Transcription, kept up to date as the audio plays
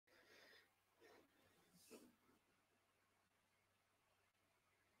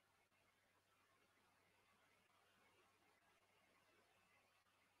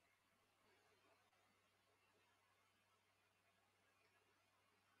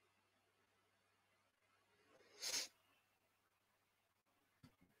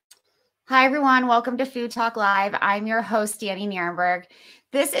Hi, everyone. Welcome to Food Talk Live. I'm your host, Danny Nierenberg.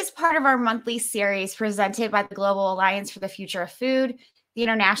 This is part of our monthly series presented by the Global Alliance for the Future of Food, the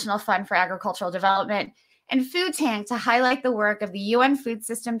International Fund for Agricultural Development, and Food Tank to highlight the work of the UN Food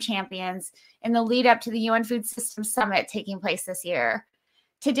System champions in the lead up to the UN Food System Summit taking place this year.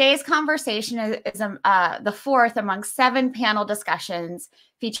 Today's conversation is the fourth among 7 panel discussions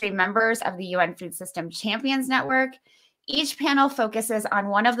featuring members of the UN Food System Champions Network. Each panel focuses on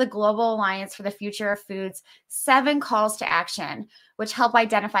one of the Global Alliance for the Future of Food's 7 calls to action, which help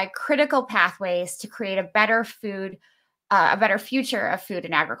identify critical pathways to create a better future of food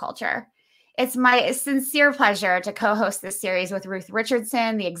and agriculture. It's my sincere pleasure to co-host this series with Ruth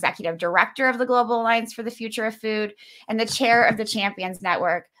Richardson, the Executive Director of the Global Alliance for the Future of Food and the Chair of the Champions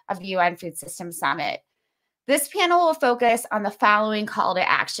Network of the UN Food System Summit. This panel will focus on the following call to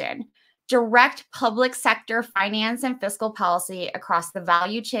action: direct public sector finance and fiscal policy across the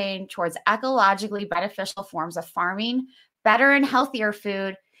value chain towards ecologically beneficial forms of farming, better and healthier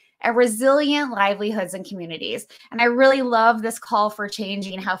food, and resilient livelihoods and communities. And I really love this call for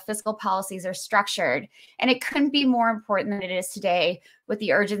changing how fiscal policies are structured. And it couldn't be more important than it is today with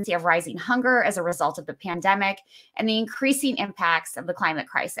the urgency of rising hunger as a result of the pandemic and the increasing impacts of the climate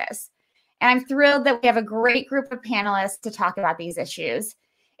crisis. And I'm thrilled that we have a great group of panelists to talk about these issues.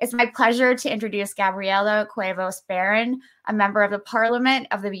 It's my pleasure to introduce Gabriela Cuevas Barron, a member of the Parliament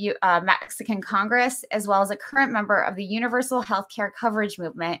of the Mexican Congress, as well as a current member of the Universal Healthcare Coverage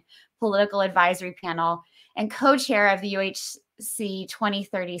Movement Political Advisory Panel and co-chair of the UHC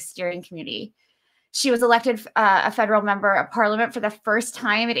 2030 Steering Committee. She was elected a federal member of Parliament for the first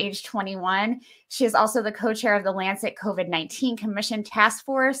time at age 21. She is also the co-chair of the Lancet COVID-19 Commission Task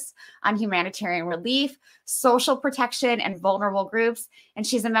Force on Humanitarian Relief, Social Protection, and Vulnerable Groups. And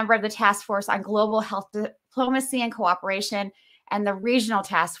she's a member of the Task Force on Global Health Diplomacy and Cooperation and the Regional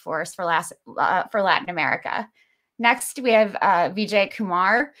Task Force for Latin America. Next, we have Vijay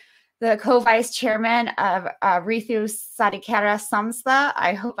Kumar, the co-vice chairman of Rythu Sadhikara Samstha.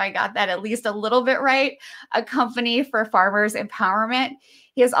 I hope I got that at least a little bit right, a company for farmers' empowerment.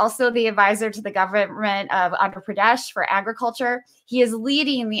 He is also the advisor to the government of Andhra Pradesh for agriculture. He is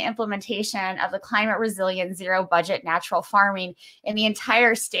leading the implementation of the climate resilient zero budget natural farming in the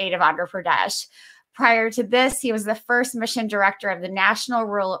entire state of Andhra Pradesh. Prior to this, he was the first mission director of the National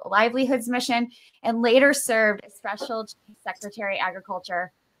Rural Livelihoods Mission and later served as Special Chief Secretary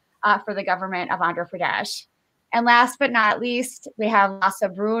Agriculture for the government of Andhra Pradesh. And last but not least, we have Lasse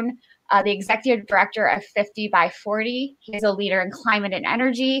Bruun, the executive director of 50 by 40. He is a leader in climate and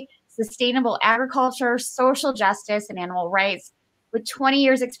energy, sustainable agriculture, social justice, and animal rights, with 20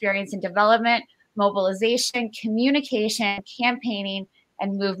 years experience in development, mobilization, communication, campaigning,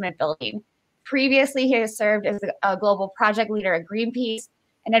 and movement building. Previously, he has served as a global project leader at Greenpeace,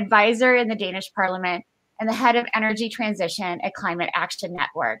 an advisor in the Danish Parliament, and the head of energy transition at Climate Action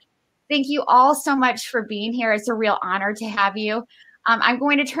Network. Thank you all so much for being here. It's a real honor to have you. I'm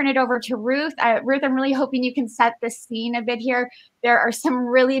going to turn it over to Ruth. Ruth, I'm really hoping you can set the scene a bit here. There are some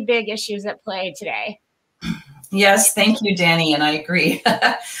really big issues at play today. Yes, thank you, Danny, and I agree.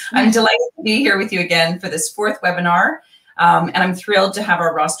 I'm delighted to be here with you again for this 4th webinar, and I'm thrilled to have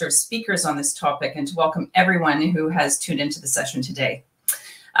our roster of speakers on this topic and to welcome everyone who has tuned into the session today.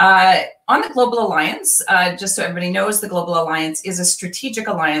 On the Global Alliance, just so everybody knows, the Global Alliance is a strategic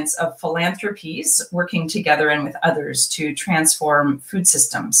alliance of philanthropies working together and with others to transform food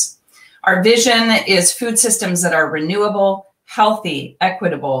systems. Our vision is food systems that are renewable, healthy,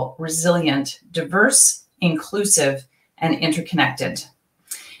 equitable, resilient, diverse, inclusive, and interconnected.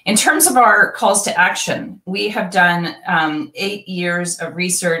 In terms of our calls to action, we have done 8 years of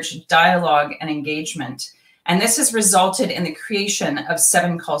research, dialogue, and engagement. And this has resulted in the creation of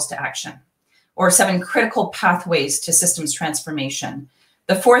 7 calls to action, or 7 critical pathways to systems transformation.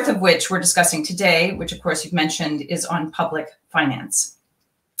 The 4th of which we're discussing today, which of course you've mentioned, is on public finance.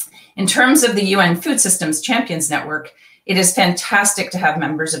 In terms of the UN Food Systems Champions Network, it is fantastic to have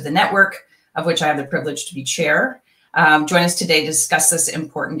members of the network, of which I have the privilege to be chair, join us today to discuss this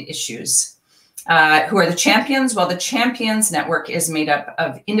important issues. Who are the champions? Well, the Champions Network is made up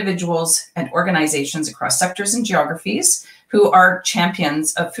of individuals and organizations across sectors and geographies who are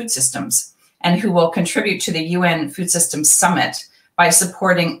champions of food systems and who will contribute to the UN Food Systems Summit by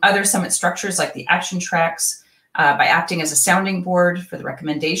supporting other summit structures like the action tracks, by acting as a sounding board for the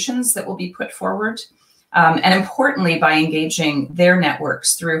recommendations that will be put forward, and importantly, by engaging their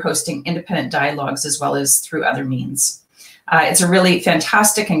networks through hosting independent dialogues as well as through other means. It's a really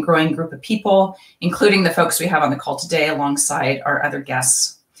fantastic and growing group of people, including the folks we have on the call today alongside our other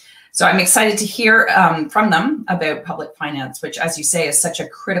guests. So I'm excited to hear from them about public finance, which, as you say, is such a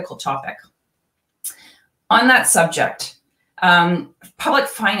critical topic. On that subject, public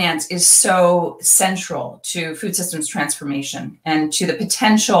finance is so central to food systems transformation and to the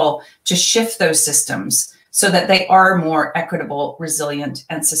potential to shift those systems so that they are more equitable, resilient,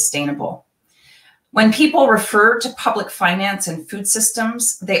 and sustainable. When people refer to public finance and food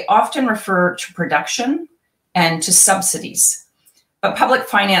systems, they often refer to production and to subsidies. But public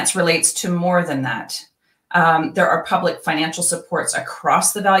finance relates to more than that. There are public financial supports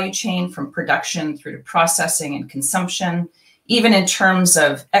across the value chain, from production through to processing and consumption, even in terms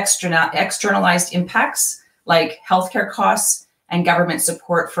of externalized impacts like healthcare costs and government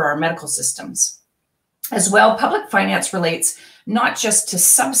support for our medical systems. As well, public finance relates not just to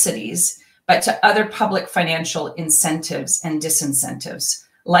subsidies, but to other public financial incentives and disincentives,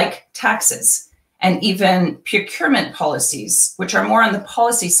 like taxes, and even procurement policies, which are more on the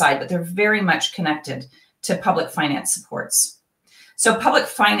policy side, but they're very much connected to public finance supports. So public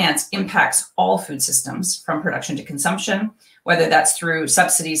finance impacts all food systems from production to consumption, whether that's through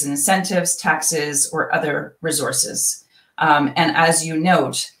subsidies and incentives, taxes, or other resources. And as you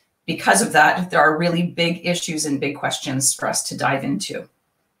note, because of that, there are really big issues and big questions for us to dive into.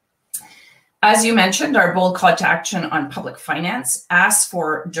 As you mentioned, our bold call to action on public finance asks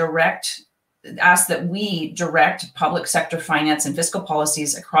that we direct public sector finance and fiscal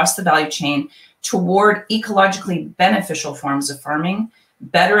policies across the value chain toward ecologically beneficial forms of farming,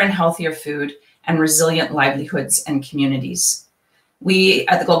 better and healthier food, and resilient livelihoods and communities. We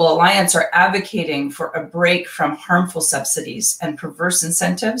at the Global Alliance are advocating for a break from harmful subsidies and perverse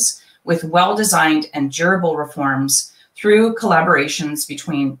incentives with well-designed and durable reforms through collaborations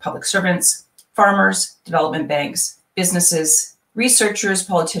between public servants, farmers, development banks, businesses, researchers,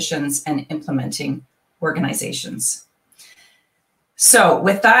 politicians, and implementing organizations. So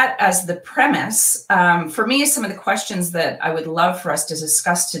with that as the premise, for me, some of the questions that I would love for us to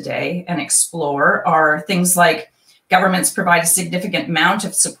discuss today and explore are things like, governments provide a significant amount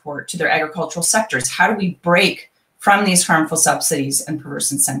of support to their agricultural sectors. How do we break from these harmful subsidies and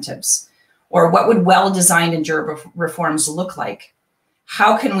perverse incentives? Or what would well-designed and durable reforms look like?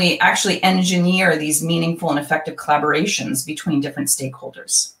 How can we actually engineer these meaningful and effective collaborations between different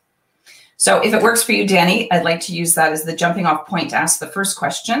stakeholders? So if it works for you, Danny, I'd like to use that as the jumping off point to ask the first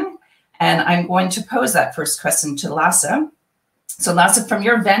question. And I'm going to pose that first question to Lasse. So Lasse, from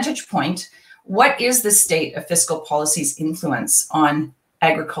your vantage point, what is the state of fiscal policy's influence on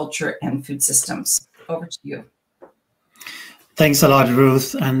agriculture and food systems? Over to you. Thanks a lot,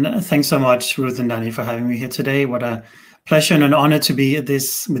 Ruth. And thanks so much, Ruth and Danny, for having me here today. What a pleasure and an honor to be at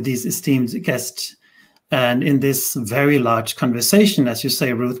this with these esteemed guests and in this very large conversation, as you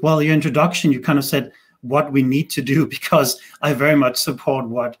say, Ruth. Well, your introduction, you kind of said what we need to do, because I very much support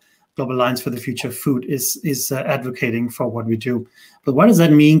what Global Alliance for the Future of Food is advocating for what we do. But what does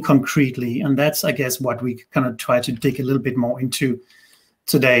that mean concretely? And that's, I guess, what we kind of try to dig a little bit more into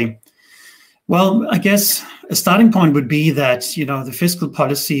today. Well, I guess a starting point would be that, you know, the fiscal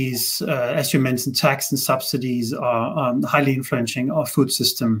policies, as you mentioned, tax and subsidies are highly influencing our food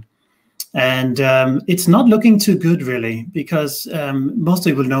system. And it's not looking too good, really, because most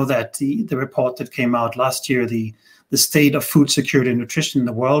people know that the report that came out last year, the state of food security and nutrition in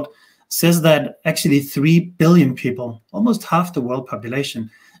the world, says that actually 3 billion people, almost half the world population,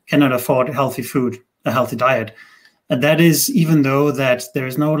 cannot afford healthy food, a healthy diet. And that is even though that there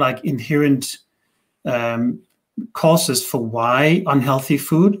is no like inherent causes for why unhealthy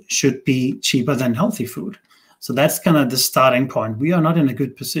food should be cheaper than healthy food. So that's kind of the starting point. We are not in a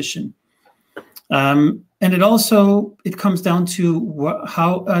good position. And it comes down to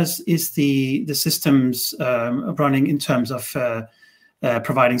how is the systems running in terms of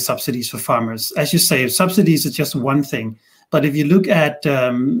providing subsidies for farmers. As you say, subsidies is just one thing. But if you look at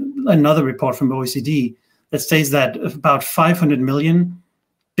another report from OECD that says that about $500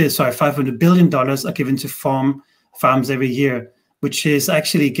 billion are given to farms every year, which is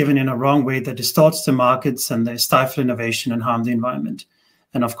actually given in a wrong way that distorts the markets and they stifle innovation and harm the environment.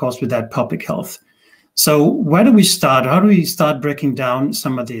 And of course, with that, public health. So where do we start? How do we start breaking down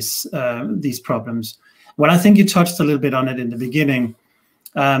some of these problems? Well, I think you touched a little bit on it in the beginning.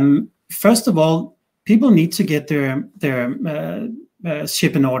 First of all, people need to get their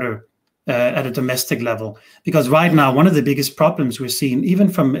ship in order at a domestic level, because right now one of the biggest problems we're seeing, even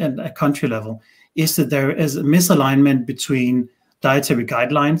from a country level, is that there is a misalignment between dietary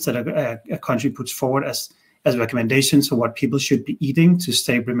guidelines that a country puts forward as recommendations for what people should be eating to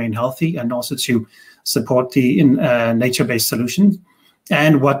remain healthy and also to support the nature-based solutions,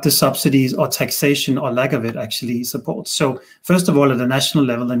 and what the subsidies or taxation or lack of it actually supports. So first of all, at the national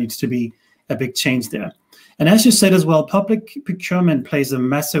level, there needs to be a big change there. And as you said as well, public procurement plays a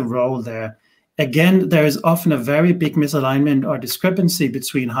massive role there. Again, there is often a very big misalignment or discrepancy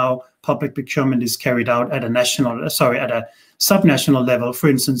between how public procurement is carried out at a subnational level, for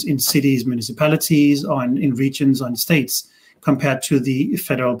instance, in cities, municipalities, or in regions or in states, compared to the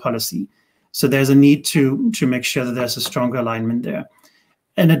federal policy. So there's a need to make sure that there's a stronger alignment there.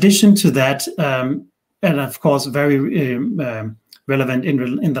 In addition to that, and of course, very relevant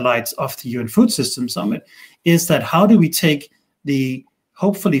in the light of the UN Food System Summit, is that how do we take the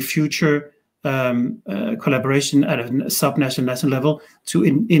hopefully future collaboration at a subnational national level to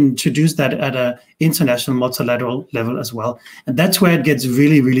introduce that at an international multilateral level as well. And that's where it gets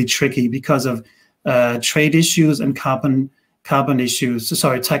really, really tricky because of trade issues and carbon issues.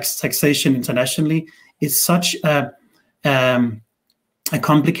 Sorry, taxation internationally is such a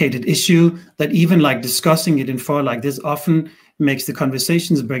complicated issue that even like discussing it in fora like this often makes the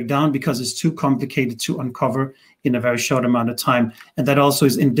conversations break down because it's too complicated to uncover in a very short amount of time. And that also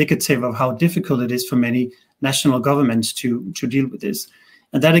is indicative of how difficult it is for many national governments to deal with this.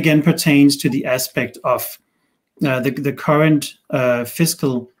 And that again pertains to the aspect of the current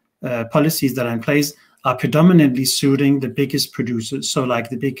fiscal policies that are in place are predominantly suiting the biggest producers. So like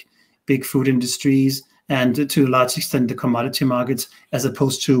the big food industries and to a large extent the commodity markets, as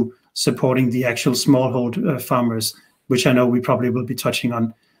opposed to supporting the actual smallhold farmers, which I know we probably will be touching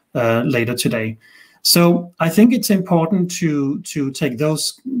on later today. So I think it's important to take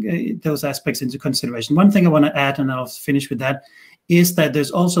those aspects into consideration. One thing I want to add, and I'll finish with that, is that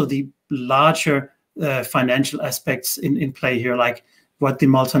there's also the larger financial aspects in play here, like what the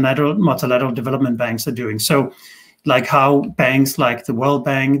multilateral development banks are doing. So like how banks like the World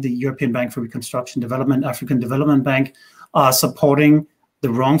Bank, the European Bank for Reconstruction Development, African Development Bank are supporting the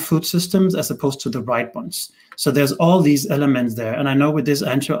wrong food systems as opposed to the right ones. So there's all these elements there. And I know with this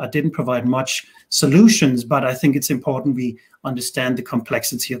answer, I didn't provide much solutions, but I think it's important we understand the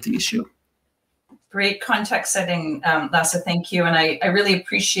complexity of the issue. Great context setting, Lasse, thank you. And I really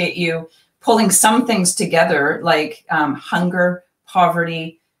appreciate you pulling some things together like hunger,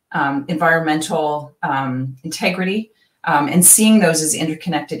 poverty, environmental integrity, and seeing those as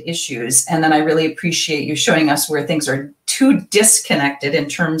interconnected issues. And then I really appreciate you showing us where things are too disconnected in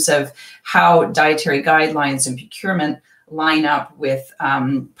terms of how dietary guidelines and procurement line up with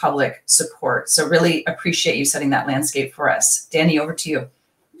public support. So really appreciate you setting that landscape for us. Danny, over to you.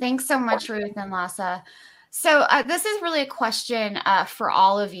 Thanks so much, Ruth and Lasse. So this is really a question for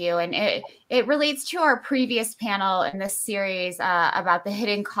all of you, and it relates to our previous panel in this series about the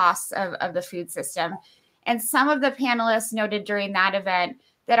hidden costs of the food system. And some of the panelists noted during that event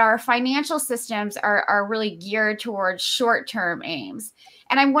that our financial systems are really geared towards short-term aims.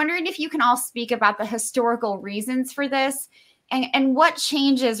 And I'm wondering if you can all speak about the historical reasons for this and what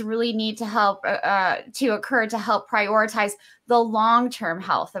changes really need to help to occur to help prioritize the long-term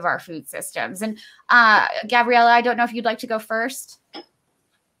health of our food systems. And Gabriela, I don't know if you'd like to go first.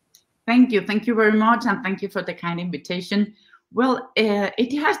 Thank you. Thank you very much. And thank you for the kind invitation. Well,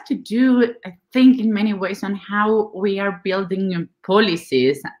 it has to do, I think, in many ways on how we are building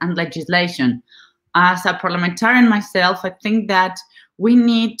policies and legislation. As a parliamentarian myself, I think that we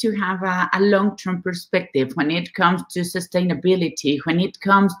need to have a long-term perspective when it comes to sustainability, when it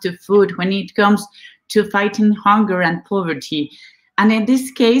comes to food, when it comes to fighting hunger and poverty. And in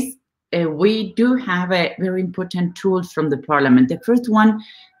this case, we do have a very important tools from the parliament. The first one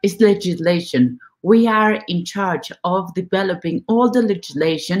is legislation. We are in charge of developing all the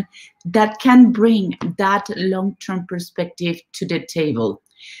legislation that can bring that long-term perspective to the table.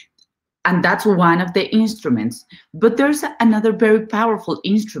 And that's one of the instruments. But there's another very powerful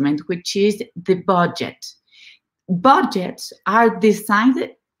instrument, which is the budget. Budgets are designed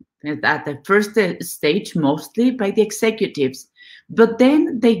at the first stage mostly by the executives, but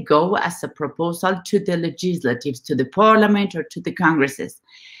then they go as a proposal to the legislatives, to the parliament or to the congresses.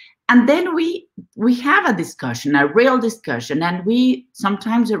 And then we have a discussion, a real discussion, and we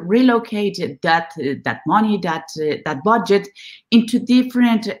sometimes relocate that money, that budget into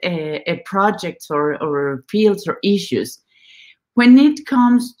different projects or fields or issues. When it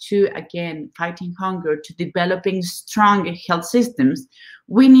comes to, again, fighting hunger, to developing strong health systems,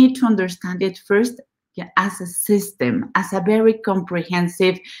 we need to understand it first as a system, as a very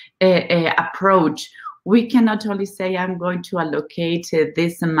comprehensive approach. We cannot only say, I'm going to allocate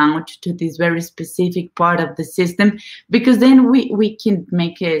this amount to this very specific part of the system, because then we can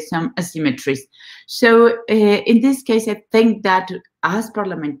make some asymmetries. So in this case, I think that as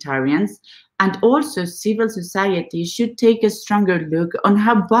parliamentarians, And also civil society should take a stronger look on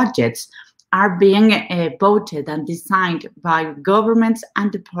how budgets are being voted and designed by governments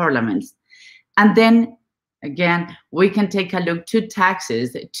and the parliaments. And then again, we can take a look to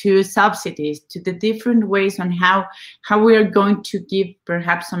taxes, to subsidies, to the different ways on how we are going to give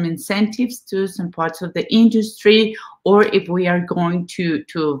perhaps some incentives to some parts of the industry, or if we are going to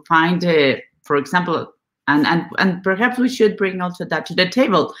find, for example, and perhaps we should bring also that to the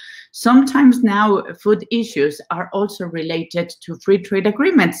table. Sometimes now food issues are also related to free trade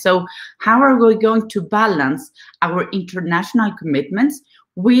agreements. So how are we going to balance our international commitments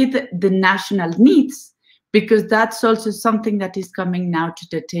with the national needs? Because that's also something that is coming now to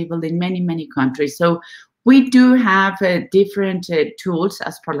the table in many, many countries. So we do have different tools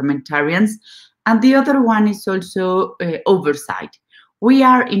as parliamentarians. And the other one is also oversight. We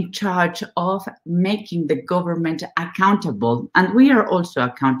are in charge of making the government accountable, and we are also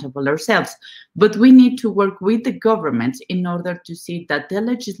accountable ourselves. But we need to work with the government in order to see that the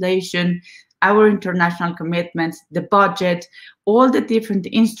legislation, our international commitments, the budget, all the different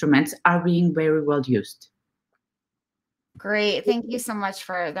instruments are being very well used. Great. Thank you so much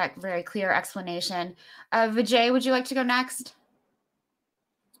for that very clear explanation. Vijay, would you like to go next?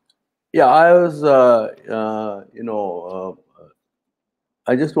 Yeah, I was,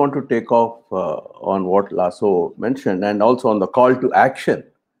 I just want to take off on what Lasse mentioned, and also on the call to action.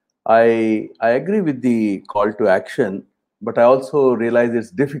 I agree with the call to action, but I also realize it's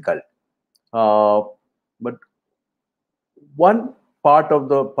difficult. But one part of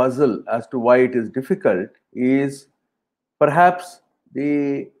the puzzle as to why it is difficult is perhaps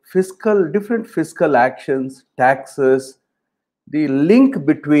the different fiscal actions, taxes, the link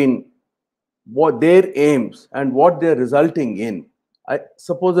between what their aims and what they're resulting in. I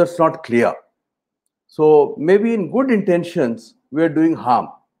suppose that's not clear. So maybe in good intentions, we're doing harm.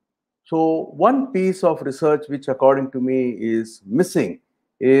 So one piece of research which according to me is missing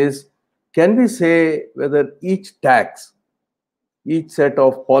is, can we say whether each tax, each set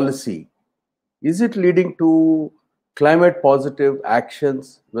of policy, is it leading to climate positive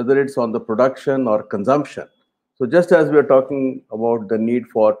actions, whether it's on the production or consumption? So just as we're talking about the need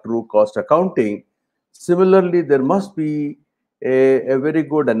for true cost accounting, similarly, there must be a very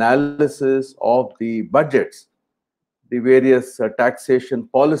good analysis of the budgets, the various taxation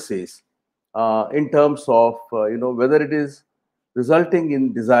policies in terms of whether it is resulting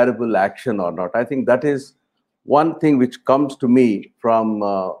in desirable action or not. I think that is one thing which comes to me from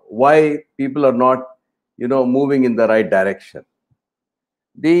why people are not moving in the right direction.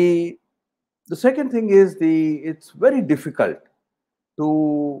 The second thing is it's very difficult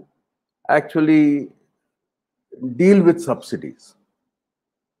to actually deal with subsidies,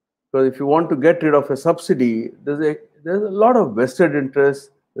 because if you want to get rid of a subsidy, there's a lot of vested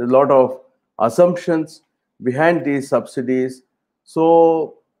interest, there's a lot of assumptions behind these subsidies.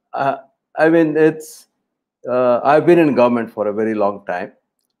 So I mean, I've been in government for a very long time,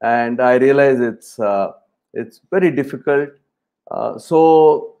 and I realize it's very difficult.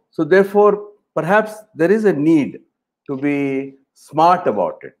 So therefore, perhaps there is a need to be smart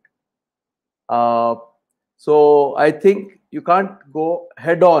about it. So I think you can't go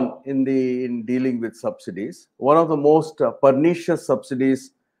head on in dealing with subsidies. One of the most pernicious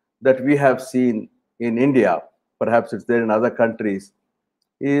subsidies that we have seen in India, perhaps it's there in other countries,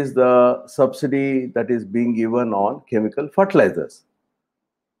 is the subsidy that is being given on chemical fertilizers.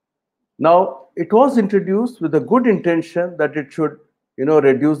 Now, it was introduced with a good intention that it should,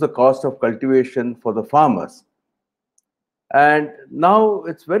 reduce the cost of cultivation for the farmers. And now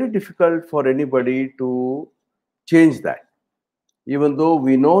it's very difficult for anybody to change that, even though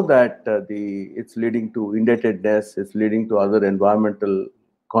we know that it's leading to indebtedness, it's leading to other environmental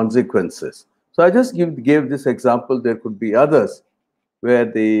consequences. So I just gave this example. There could be others where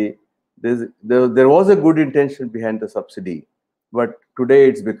there was a good intention behind the subsidy, but today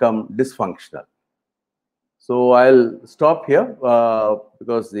it's become dysfunctional. So I'll stop here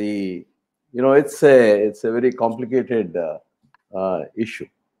because it's a very complicated issue.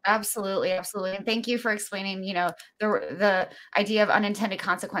 Absolutely, absolutely. And thank you for explaining, the idea of unintended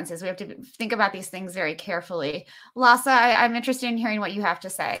consequences. We have to think about these things very carefully. Lasse, I'm interested in hearing what you have to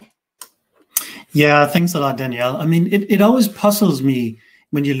say. Yeah, thanks a lot, Danielle. I mean, it always puzzles me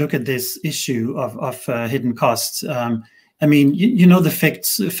when you look at this issue of hidden costs. I mean, the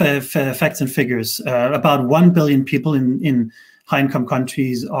facts and figures. About 1 billion people in high-income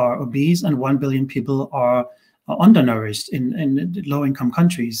countries are obese, and 1 billion people are undernourished in low-income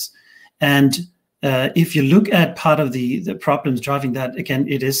countries. And if you look at part of the problems driving that, again,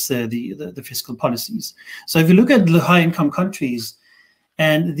 it is the fiscal policies. So if you look at the high-income countries,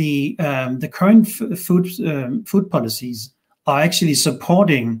 And the current food policies are actually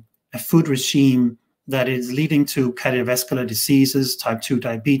supporting a food regime that is leading to cardiovascular diseases, type 2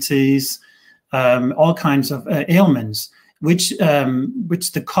 diabetes, all kinds of ailments, which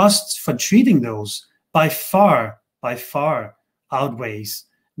the costs for treating those by far outweighs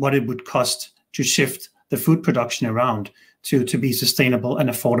what it would cost to shift the food production around to be sustainable and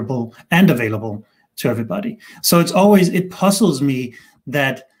affordable and available to everybody. So it puzzles me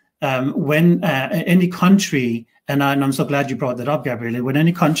that when any country, and I'm so glad you brought that up, Gabriela, when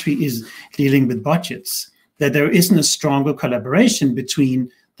any country is dealing with budgets, that there isn't a stronger collaboration between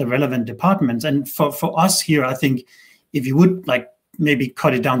the relevant departments. And for us here, I think if you would maybe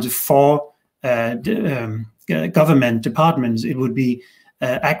cut it down to 4 government departments, it would be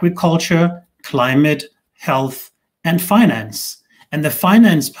agriculture, climate, health, and finance. And the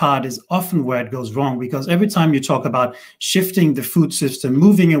finance part is often where it goes wrong, because every time you talk about shifting the food system,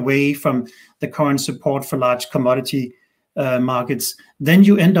 moving away from the current support for large commodity markets, then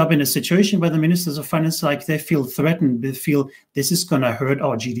you end up in a situation where the ministers of finance, they feel threatened. They feel this is going to hurt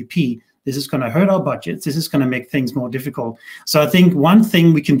our GDP. This is going to hurt our budgets. This is going to make things more difficult. So I think one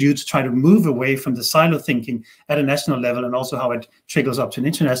thing we can do to try to move away from the silo thinking at a national level, and also how it trickles up to an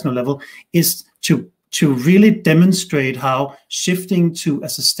international level, is to really demonstrate how shifting to a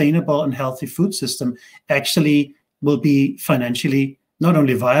sustainable and healthy food system actually will be financially not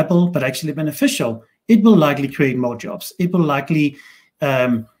only viable, but actually beneficial. It will likely create more jobs. It will likely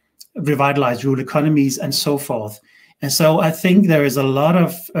revitalize rural economies and so forth. And so I think there is a lot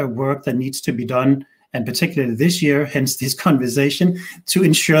of work that needs to be done, and particularly this year, hence this conversation, to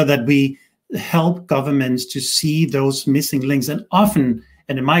ensure that we help governments to see those missing links. And often,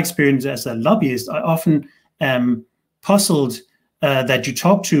 and in my experience as a lobbyist, I often am puzzled that you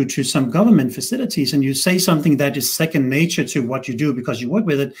talk to some government facilities and you say something that is second nature to what you do because you work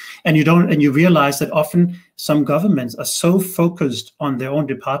with it, and you realize that often some governments are so focused on their own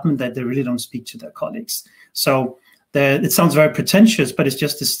department that they really don't speak to their colleagues. So it sounds very pretentious, but it's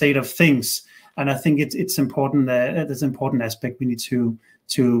just the state of things. And I think it's important. There's an important aspect we need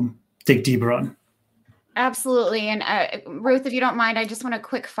to dig deeper on. Absolutely. And Ruth, if you don't mind, I just want a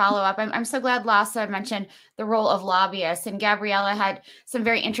quick follow-up. I'm so glad Lasse mentioned the role of lobbyists, and Gabriela had some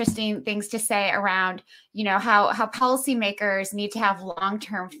very interesting things to say around, how policymakers need to have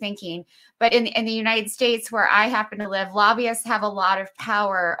long-term thinking. But in the United States, where I happen to live, lobbyists have a lot of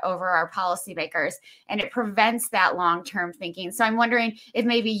power over our policymakers, and it prevents that long-term thinking. So I'm wondering if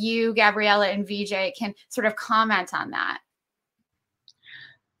maybe you, Gabriela, and Vijay can sort of comment on that.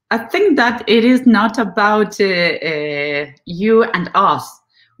 I think that it is not about you and us.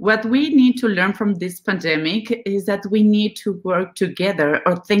 What we need to learn from this pandemic is that we need to work together,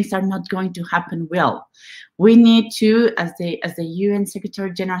 or things are not going to happen well. We need to, as the UN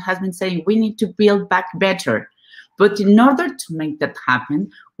Secretary General has been saying, we need to build back better. But in order to make that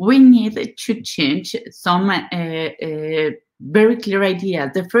happen, we need to change some very clear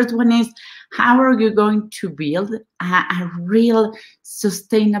ideas. The first one is, how are you going to build a real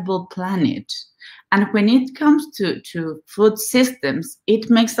sustainable planet? And when it comes to food systems, it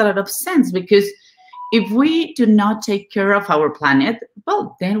makes a lot of sense, because if we do not take care of our planet,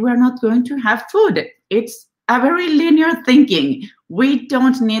 well, then we're not going to have food. It's a very linear thinking. We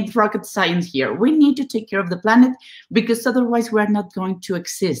don't need rocket science here. We need to take care of the planet, because otherwise we're not going to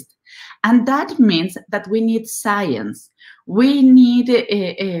exist. And that means that we need science. We need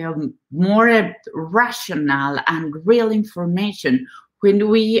a more rational and real information when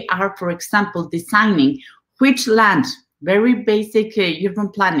we are, for example, designing which land, very basic urban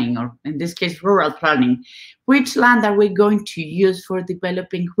planning, or in this case, rural planning, which land are we going to use for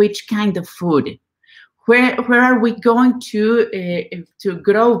developing which kind of food? Where are we going to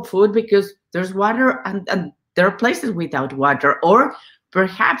grow food, because there's water and there are places without water, or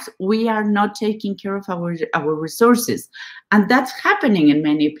perhaps we are not taking care of our resources. And that's happening in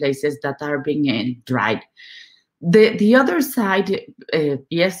many places that are being dried. The other side,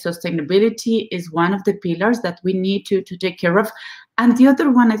 yes, sustainability is one of the pillars that we need to take care of. And the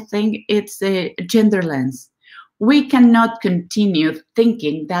other one, I think, it's a gender lens. We cannot continue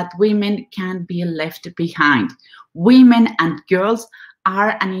thinking that women can be left behind. Women and girls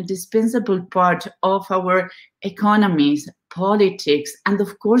are an indispensable part of our economies, politics, and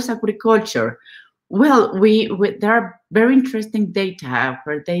of course, agriculture. Well, there are very interesting data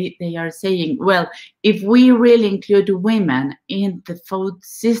where they are saying, well, if we really include women in the food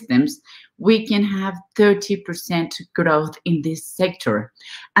systems, we can have 30% growth in this sector.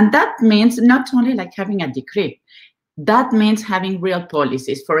 And that means not only like having a decree. That means having real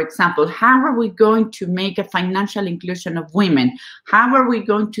policies. For example, how are we going to make a financial inclusion of women? How are we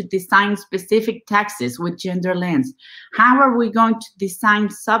going to design specific taxes with gender lens? How are we going to design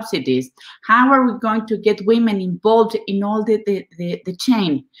subsidies? How are we going to get women involved in all the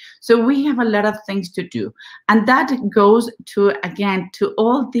chain? So we have a lot of things to do. And that goes to, again, to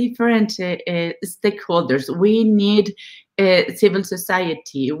all different stakeholders. We need civil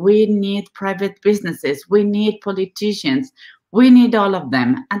society, we need private businesses, we need politicians, we need all of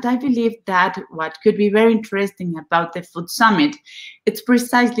them. And I believe that what could be very interesting about the Food Summit, it's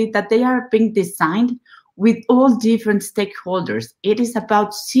precisely that they are being designed with all different stakeholders. It is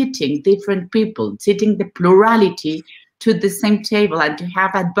about sitting different people, sitting the plurality to the same table and to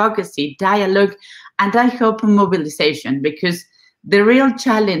have advocacy, dialogue, and I hope mobilization, because the real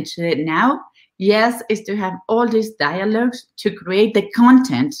challenge now, yes, is to have all these dialogues to create the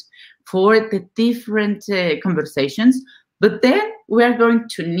content for the different conversations, but then we're going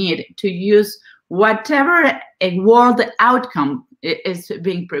to need to use whatever a world outcome is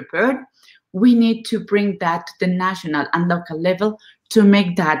being prepared. We need to bring that to the national and local level to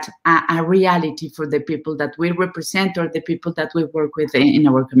make that a reality for the people that we represent or the people that we work with in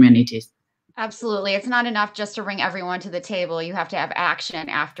our communities. Absolutely. It's not enough just to bring everyone to the table. You have to have action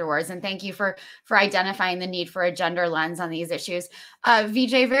afterwards. And thank you for identifying the need for a gender lens on these issues.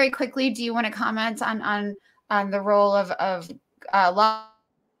 Vijay, very quickly, do you want to comment on the role of law?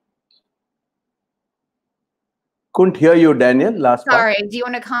 Couldn't hear you, Danielle, last part. Sorry, do you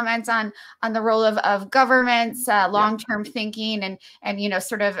want to comment on the role of governments, long-term thinking, and you know,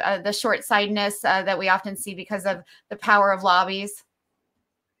 sort of the short-sightedness that we often see because of the power of lobbies?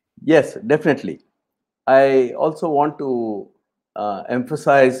 Yes, definitely. I also want to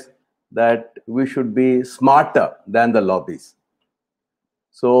emphasize that we should be smarter than the lobbies.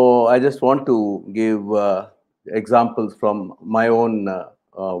 So I just want to give examples from my own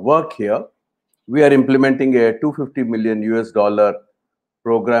work here. We are implementing a $250 million US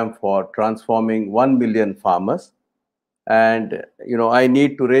program for transforming 1 million farmers. And, you know, I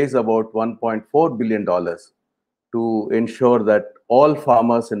need to raise about $1.4 billion to ensure that all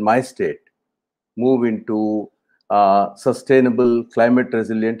farmers in my state move into sustainable, climate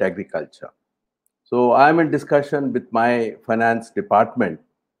resilient agriculture. So I'm in discussion with my finance department,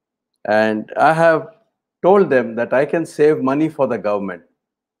 and I have told them that I can save money for the government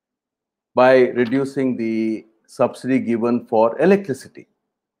by reducing the subsidy given for electricity,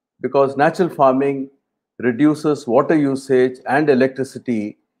 because natural farming reduces water usage and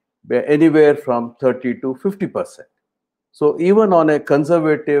electricity by anywhere from 30 to 50%. So even on a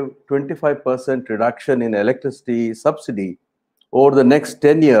conservative 25% reduction in electricity subsidy over the next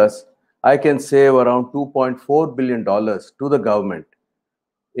 10 years, I can save around $2.4 billion to the government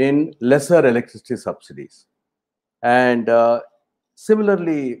in lesser electricity subsidies. And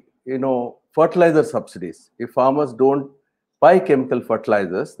similarly, you know, fertilizer subsidies. If farmers don't buy chemical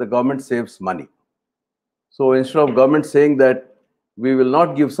fertilizers, the government saves money. So instead of government saying that we will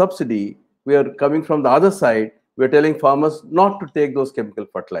not give subsidy, we are coming from the other side. We're telling farmers not to take those chemical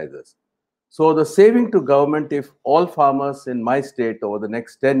fertilizers. So the saving to government, if all farmers in my state over the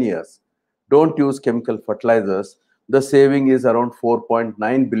next 10 years don't use chemical fertilizers, the saving is around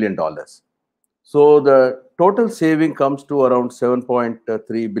 $4.9 billion. So the total saving comes to around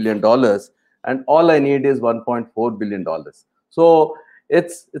 $7.3 billion, and all I need is $1.4 billion. So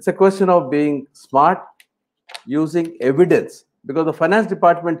it's a question of being smart, using evidence, because the finance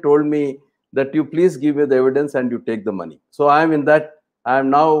department told me that you please give me the evidence and you take the money. So I'm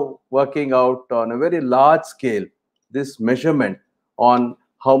now working out on a very large scale this measurement on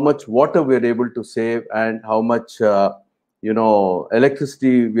how much water we're able to save and how much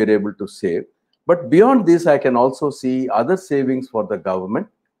electricity we're able to save. But beyond this, I can also see other savings for the government.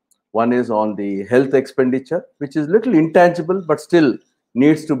 One is on the health expenditure, which is little intangible, but still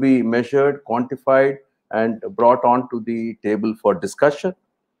needs to be measured, quantified, and brought onto the table for discussion.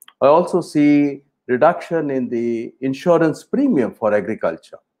 I also see reduction in the insurance premium for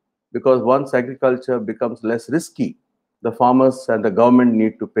agriculture, because once agriculture becomes less risky, the farmers and the government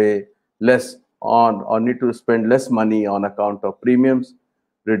need to pay less on, or need to spend less money on account of premiums,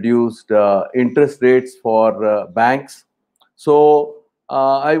 reduced interest rates for banks. So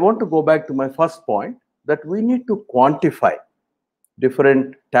I want to go back to my first point, that we need to quantify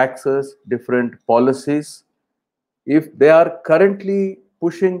different taxes, different policies. If they are currently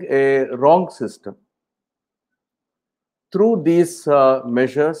pushing a wrong system, through these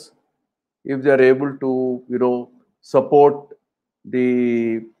measures, if they are able to, support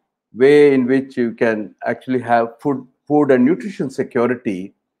the way in which you can actually have food and nutrition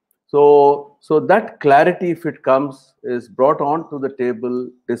security, So that clarity, if it comes, is brought on to the table,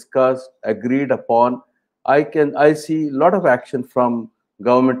 discussed, agreed upon. I see a lot of action from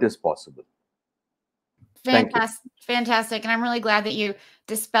government is possible. Fantastic. And I'm really glad that you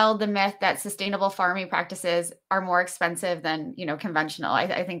dispelled the myth that sustainable farming practices are more expensive than, conventional.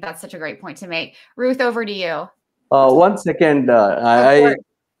 I think that's such a great point to make. Ruth, over to you. 1 second.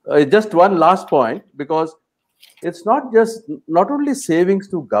 Just one last point, because it's not only savings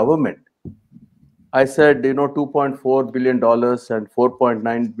to government. I said, $2.4 billion and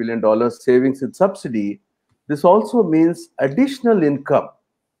 $4.9 billion savings in subsidy. This also means additional income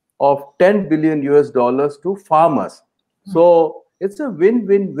of $10 billion to farmers. So it's a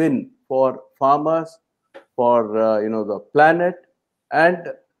win-win-win for farmers, for the planet,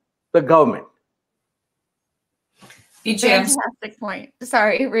 and the government. Vijay, fantastic point.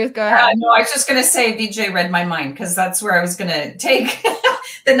 Sorry, Ruth, go ahead. No, I was just going to say Vijay read my mind, because that's where I was going to take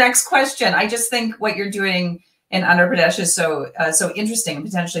the next question. I just think what you're doing in Andhra Pradesh is so interesting and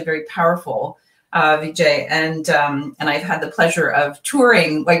potentially very powerful, Vijay. And I've had the pleasure of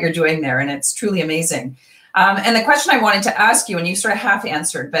touring what you're doing there, and it's truly amazing. And the question I wanted to ask you, and you sort of half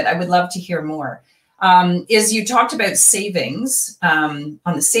answered, but I would love to hear more, is you talked about savings on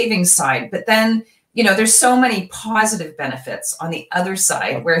the savings side, but then there's so many positive benefits on the other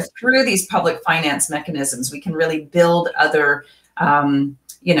side, where through these public finance mechanisms, we can really build other,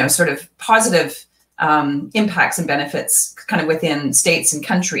 sort of positive impacts and benefits kind of within states and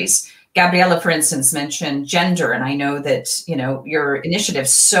countries. Gabriela, for instance, mentioned gender, and I know that, your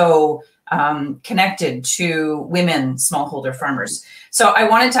initiative's so connected to women smallholder farmers. So I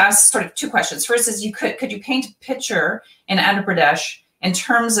wanted to ask sort of two questions. First is, could you paint a picture in Andhra Pradesh in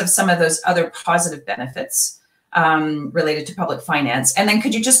terms of some of those other positive benefits related to public finance? And then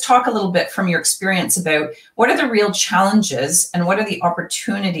could you just talk a little bit from your experience about what are the real challenges and what are the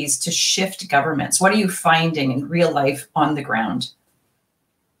opportunities to shift governments? What are you finding in real life on the ground?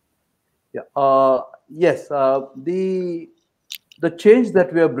 Yeah. Yes. The change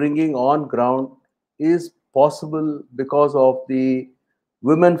that we are bringing on ground is possible because of the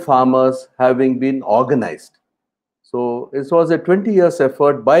women farmers having been organized. So it was a 20 years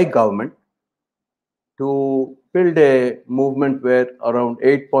effort by government to build a movement where around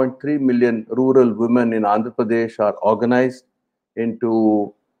 8.3 million rural women in Andhra Pradesh are organized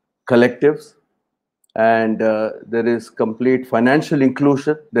into collectives, and there is complete financial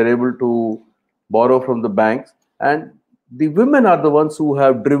inclusion. They're able to borrow from the banks, and the women are the ones who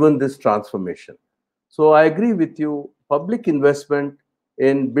have driven this transformation. So I agree with you. Public investment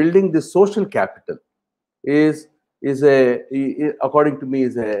in building the social capital according to me,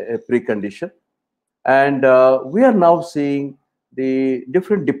 is a precondition. And we are now seeing the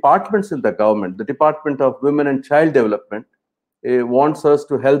different departments in the government. The Department of Women and Child Development wants us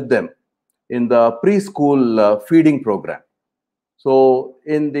to help them in the preschool feeding program. So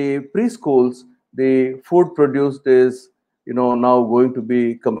in the preschools, the food produced is now going to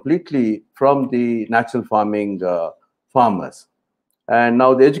be completely from the natural farming farmers. And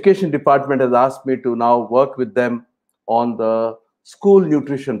now the education department has asked me to now work with them on the school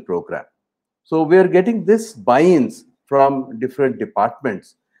nutrition program. So we are getting this buy-ins from different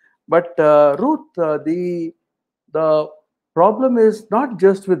departments. But Ruth, the problem is not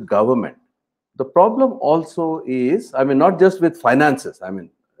just with government. The problem also is, not just with finances.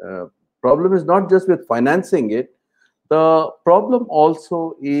 Problem is not just with financing it. The problem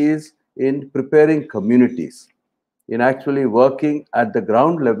also is in preparing communities, in actually working at the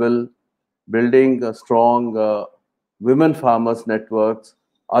ground level, building a strong women farmers networks,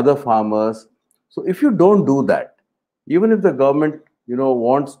 other farmers. So if you don't do that, even if the government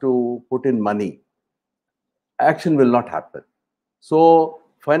wants to put in money, action will not happen. So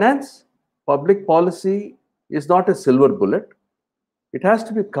finance, public policy is not a silver bullet. It has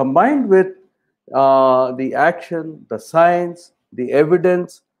to be combined with the action, the science, the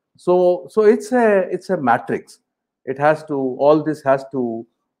evidence. So it's a matrix. All this has to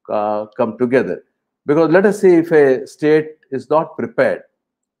come together. Because let us say if a state is not prepared,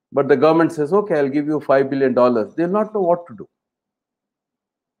 but the government says, okay, I'll give you $5 billion, they'll not know what to do.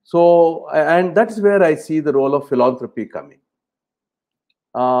 So, and that's where I see the role of philanthropy coming.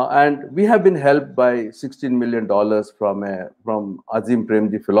 And we have been helped by $16 million from Azim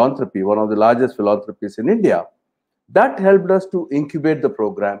Premji Philanthropy, one of the largest philanthropies in India. That helped us to incubate the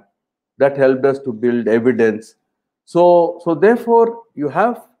program. That helped us to build evidence. So therefore, you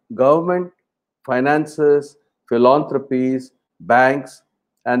have government, finances, philanthropies, banks,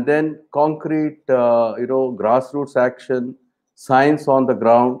 and then concrete, grassroots action, science on the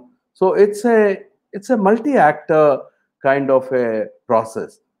ground. So it's a multi-actor kind of a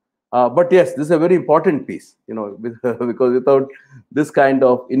process. But yes, this is a very important piece, because without this kind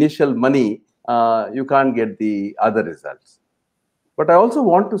of initial money, you can't get the other results. But I also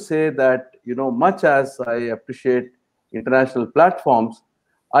want to say that, much as I appreciate international platforms,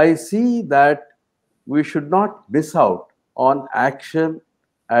 I see that we should not miss out on action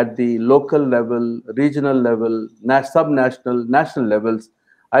at the local level, regional level, sub-national, national levels.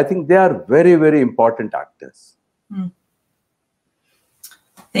 I think they are very, very important actors.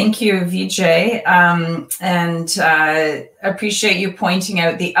 Thank you, Vijay, and appreciate you pointing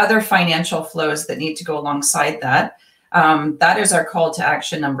out the other financial flows that need to go alongside that. That is our call to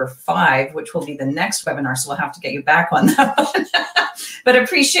action number 5, which will be the next webinar, so we'll have to get you back on that one. But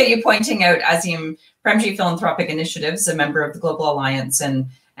appreciate you pointing out Azim Premji Philanthropic Initiatives, a member of the Global Alliance,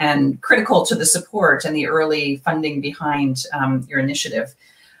 and critical to the support and the early funding behind your initiative.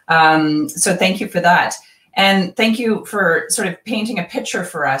 So thank you for that. And thank you for sort of painting a picture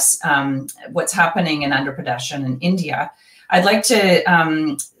for us, what's happening in Andhra Pradesh and in India. I'd like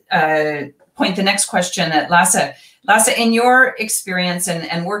to point the next question at Lasse. Lasse, in your experience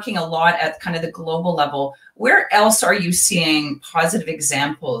and working a lot at kind of the global level, where else are you seeing positive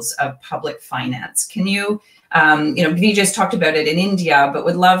examples of public finance? Can you, Vijay's talked about it in India, but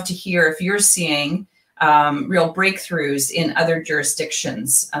would love to hear if you're seeing real breakthroughs in other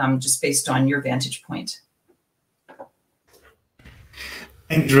jurisdictions, just based on your vantage point.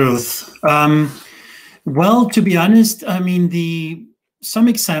 Thanks, Ruth. Well, to be honest, I mean, some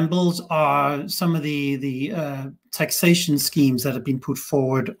examples are some of the taxation schemes that have been put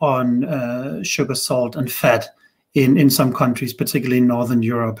forward on sugar, salt, and fat in some countries, particularly in Northern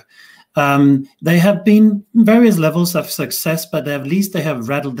Europe. They have been various levels of success, but at least they have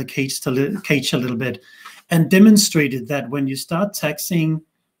rattled the cage a little bit and demonstrated that when you start taxing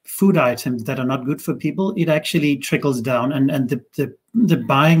food items that are not good for people, it actually trickles down and the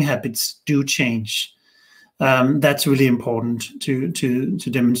buying habits do change. That's really important to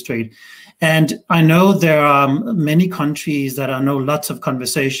demonstrate. And I know there are many countries that I know lots of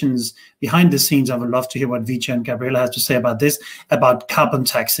conversations behind the scenes. I would love to hear what Vijay and Gabriela has to say about this, about carbon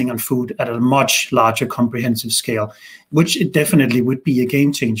taxing on food at a much larger comprehensive scale, which it definitely would be a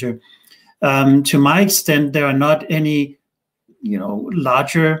game changer. To my extent, there are not any,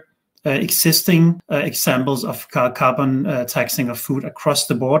 larger existing examples of carbon taxing of food across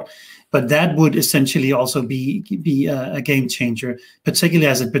the board. But that would essentially also be a game changer, particularly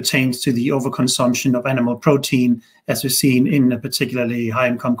as it pertains to the overconsumption of animal protein, as we've seen in particularly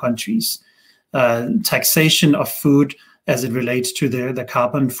high-income countries. Taxation of food as it relates to the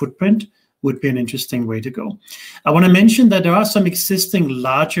carbon footprint would be an interesting way to go. I want to mention that there are some existing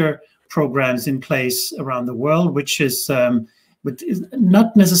larger programs in place around the world, which is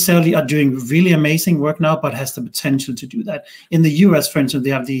not necessarily are doing really amazing work now, but has the potential to do that. In the US, for instance,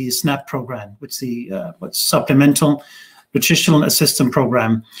 they have the SNAP program, which is the Supplemental Nutritional Assistance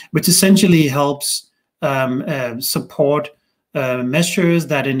Program, which essentially helps support measures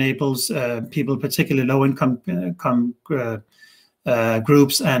that enables people, particularly low-income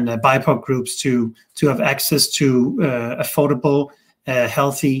groups and BIPOC groups, to have access to affordable,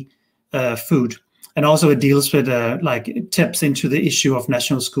 healthy food. And also it deals with tips into the issue of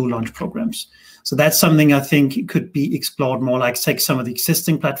national school lunch programs. So that's something I think could be explored more, like take some of the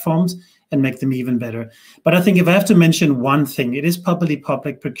existing platforms and make them even better. But I think if I have to mention one thing, it is probably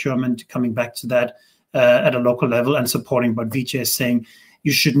public procurement, coming back to that at a local level and supporting what Vijay is saying.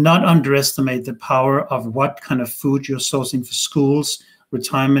 You should not underestimate the power of what kind of food you're sourcing for schools,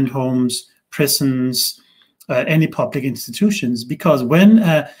 retirement homes, prisons, any public institutions, because when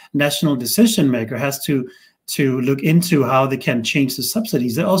a national decision maker has to look into how they can change the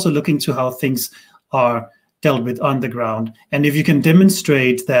subsidies, they're also looking to how things are dealt with on the ground. And if you can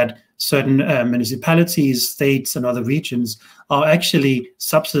demonstrate that certain municipalities, states, and other regions are actually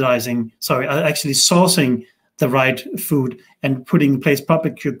sourcing the right food and putting in place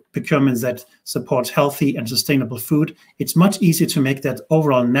public procurements that support healthy and sustainable food, it's much easier to make that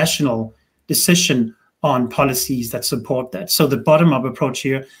overall national decision on policies that support that. So the bottom-up approach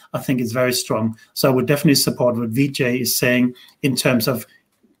here, I think, is very strong. So I would definitely support what Vijay is saying in terms of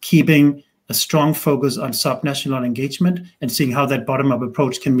keeping a strong focus on sub-national engagement and seeing how that bottom-up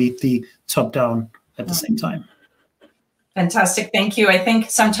approach can meet the top-down at the same time. Fantastic, thank you. I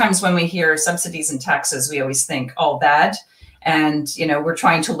think sometimes when we hear subsidies and taxes, we always think all bad. And, we're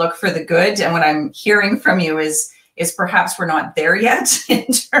trying to look for the good. And what I'm hearing from you is perhaps we're not there yet in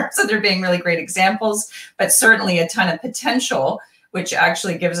terms of there being really great examples, but certainly a ton of potential, which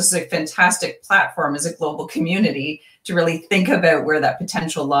actually gives us a fantastic platform as a global community to really think about where that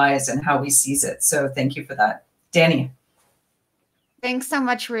potential lies and how we seize it. So thank you for that. Danny. Thanks so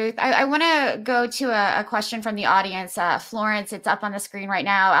much, Ruth. I want to go to a question from the audience. Florence, it's up on the screen right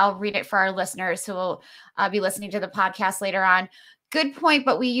now. I'll read it for our listeners who will be listening to the podcast later on. Good point,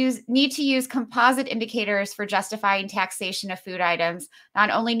 but we need to use composite indicators for justifying taxation of food items,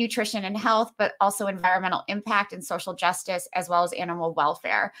 not only nutrition and health, but also environmental impact and social justice, as well as animal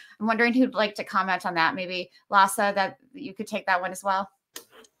welfare. I'm wondering who'd like to comment on that. Maybe Lasse, that you could take that one as well.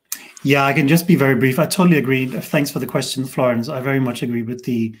 Yeah, I can just be very brief. I totally agree. Thanks for the question, Florence. I very much agree with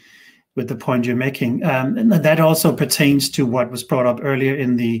the point you're making. And that also pertains to what was brought up earlier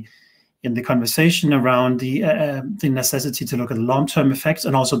in the conversation around the necessity to look at long-term effects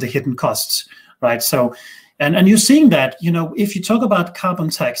and also the hidden costs, right? So, and you're seeing that, you know, if you talk about carbon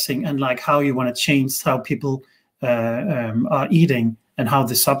taxing and like how you want to change how people are eating and how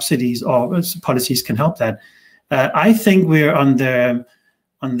the subsidies or policies can help that, I think we're on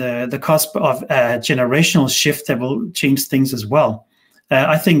the cusp of a generational shift that will change things as well.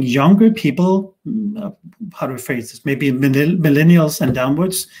 I think younger people, how to phrase this, maybe millennials and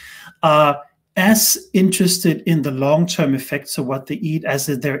downwards, are as interested in the long-term effects of what they eat as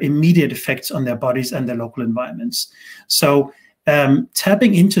their immediate effects on their bodies and their local environments. So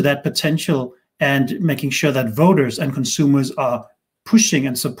tapping into that potential and making sure that voters and consumers are pushing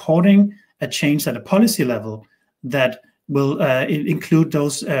and supporting a change at a policy level that will include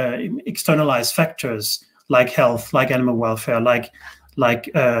those externalized factors like health, like animal welfare, like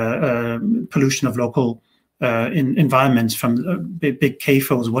pollution of local environments from big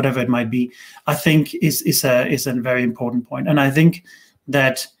CAFOs, whatever it might be, I think is a very important point. And I think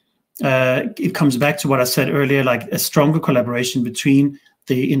that it comes back to what I said earlier, like a stronger collaboration between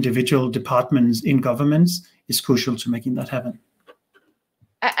the individual departments in governments is crucial to making that happen.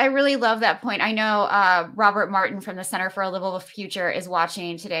 I really love that point. I know Robert Martin from the Center for a Livable Future is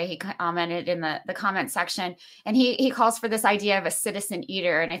watching today. He commented in the comment section, and he calls for this idea of a citizen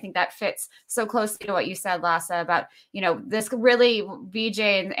eater. And I think that fits so closely to what you said, Lasse, about, you know, this really,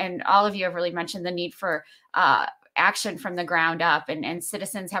 Vijay and all of you have really mentioned the need for action from the ground up, and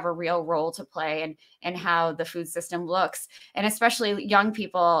citizens have a real role to play in how the food system looks, and especially young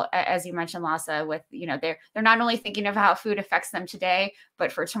people, as you mentioned, Lasse, with, you know, they're not only thinking of how food affects them today,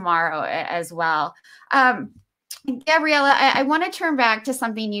 but for tomorrow as well. Gabriela, I want to turn back to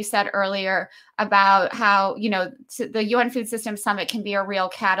something you said earlier about how, you know, the UN Food System Summit can be a real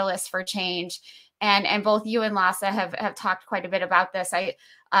catalyst for change. And both you and Lasse have talked quite a bit about this.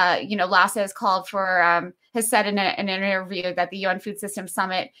 You know, Lasse has called for, has said in an interview that the UN Food System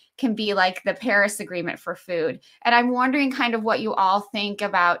Summit can be like the Paris Agreement for food. And I'm wondering kind of what you all think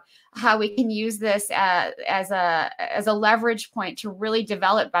about how we can use this as a leverage point to really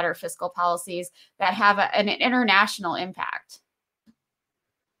develop better fiscal policies that have an international impact.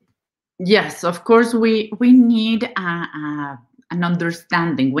 Yes, of course, we need an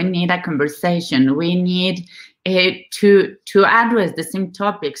understanding. We need a conversation. We need to address the same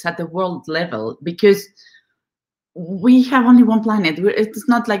topics at the world level, because we have only one planet. It's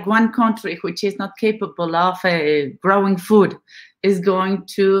not like one country which is not capable of growing food is going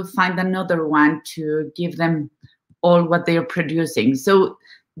to find another one to give them all what they are producing. So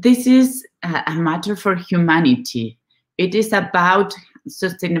this is a matter for humanity. It is about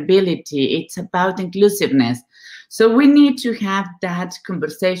sustainability. It's about inclusiveness. So we need to have that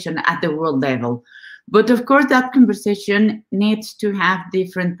conversation at the world level. But of course, that conversation needs to have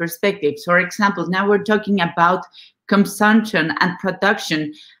different perspectives. For example, now we're talking about consumption and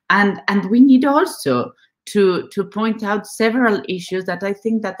production, and we need also to point out several issues that I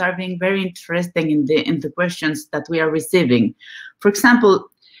think that are being very interesting in the questions that we are receiving. For example,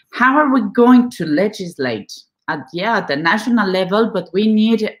 how are we going to legislate at the national level? But we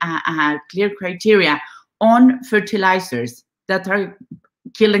need a clear criteria on fertilizers that are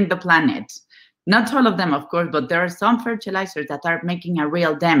killing the planet. Not all of them, of course, but there are some fertilizers that are making a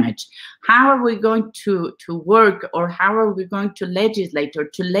real damage. How are we going to work, or how are we going to legislate or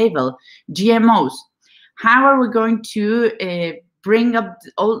to label GMOs? How are we going to bring up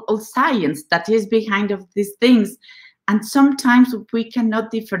all science that is behind of these things? And sometimes we cannot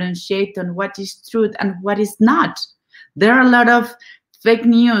differentiate on what is truth and what is not. There are a lot of fake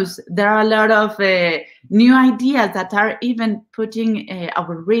news. There are a lot of new ideas that are even putting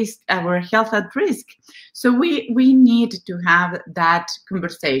our health at risk. So we need to have that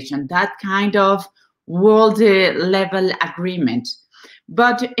conversation, that kind of world level agreement.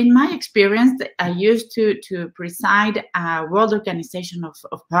 But in my experience, I used to preside a World Organization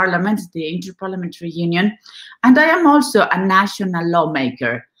of Parliaments, the Inter-Parliamentary Union, and I am also a national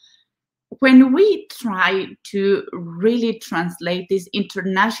lawmaker. When we try to really translate this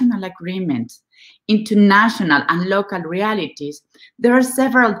international agreement into national and local realities, there are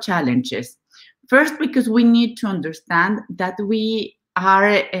several challenges. First, because we need to understand that we are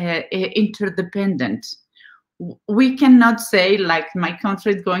interdependent. We cannot say, like, my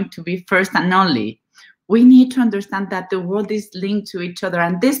country is going to be first and only. We need to understand that the world is linked to each other,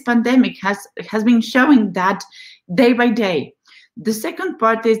 and this pandemic has been showing that day by day. The second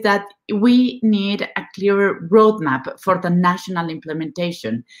part is that we need a clearer roadmap for the national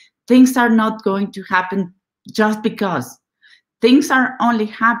implementation. Things are not going to happen just because. Things are only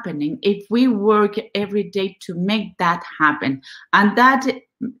happening if we work every day to make that happen. And that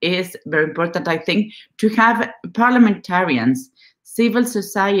is very important, I think, to have parliamentarians, civil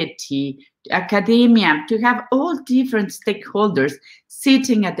society, academia, to have all different stakeholders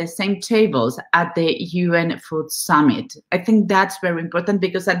sitting at the same tables at the UN Food Summit. I think that's very important,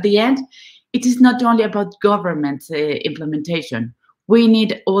 because at the end, it is not only about government implementation. We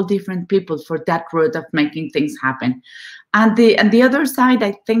need all different people for that road of making things happen. And the other side,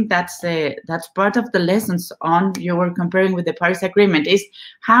 I think that's part of the lessons on you were comparing with the Paris Agreement, is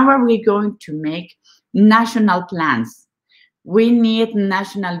how are we going to make national plans? We need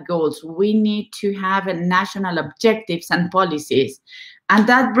national goals. We need to have national objectives and policies. And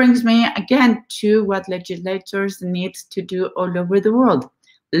that brings me again to what legislators need to do all over the world: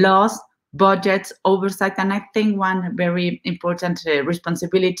 laws, budgets, oversight, and I think one very important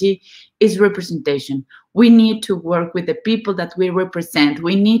responsibility is representation. We need to work with the people that we represent.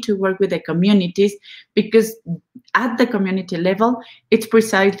 We need to work with the communities, because at the community level, it's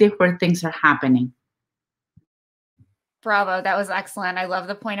precisely where things are happening. Bravo, that was excellent. I love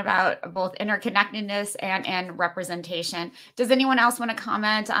the point about both interconnectedness and representation. Does anyone else want to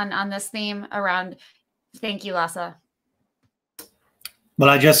comment on this theme around? Thank you, Lasse. Well,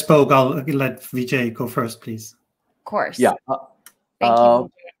 I just spoke. I'll let Vijay go first, please. Of course. Yeah. Thank you.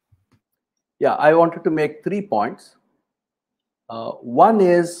 Yeah, I wanted to make 3 points. One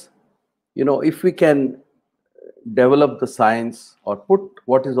is, if we can develop the science or put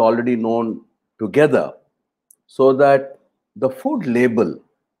what is already known together, so that the food label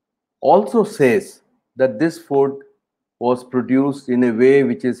also says that this food was produced in a way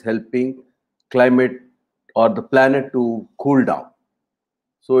which is helping climate or the planet to cool down.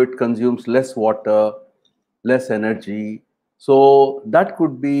 So it consumes less water, less energy. So that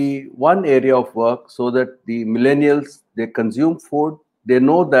could be one area of work, so that the millennials, they consume food, they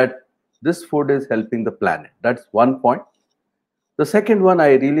know that this food is helping the planet. That's one point. The second one,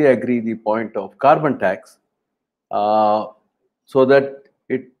 I really agree, the point of carbon tax, so that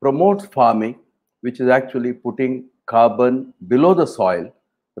it promotes farming, which is actually putting carbon below the soil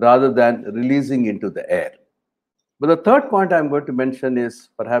rather than releasing into the air. But the third point I'm going to mention is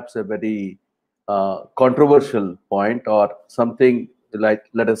perhaps a very controversial point, or something like,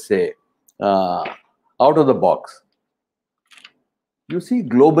 let us say, out of the box. You see,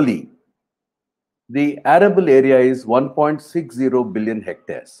 globally, the arable area is 1.60 billion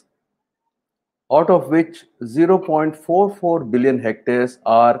hectares, out of which 0.44 billion hectares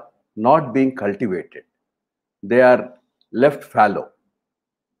are not being cultivated. They are left fallow.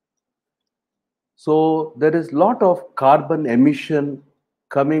 So there is a lot of carbon emission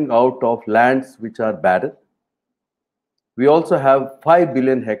coming out of lands which are barren. We also have 5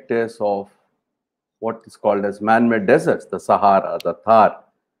 billion hectares of what is called as man-made deserts, the Sahara, the Thar.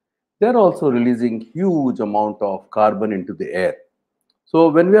 They're also releasing huge amount of carbon into the air. So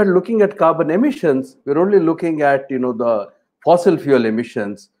when we are looking at carbon emissions, we're only looking at the fossil fuel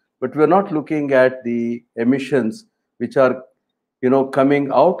emissions, but we're not looking at the emissions which are coming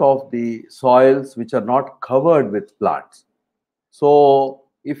out of the soils which are not covered with plants. So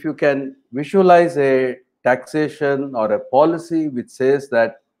if you can visualize a taxation or a policy which says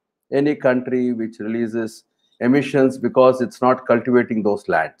that any country which releases emissions because it's not cultivating those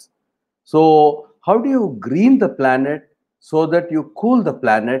lands. So how do you green the planet so that you cool the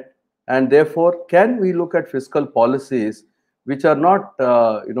planet? And therefore, can we look at fiscal policies which are not,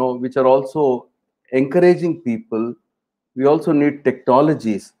 which are also encouraging people? We also need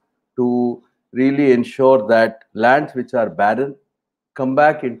technologies to really ensure that lands which are barren come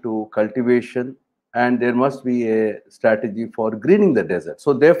back into cultivation, and there must be a strategy for greening the desert.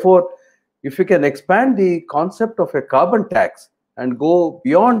 So therefore, if you can expand the concept of a carbon tax and go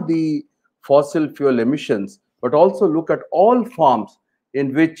beyond the fossil fuel emissions, but also look at all forms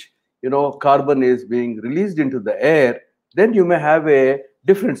in which carbon is being released into the air, then you may have a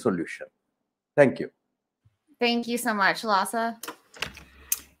different solution. Thank you. Thank you so much, Lasse.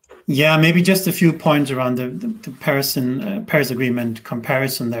 Yeah, maybe just a few points around the Paris Agreement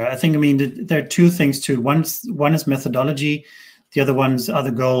comparison there. I think, there are two things too. One is methodology. The other ones are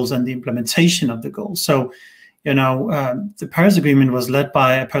the goals and the implementation of the goals. So, you know, the Paris Agreement was led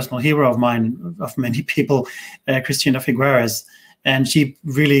by a personal hero of mine, of many people, Cristina Figueres, and she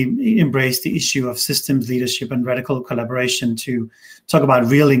really embraced the issue of systems leadership and radical collaboration to talk about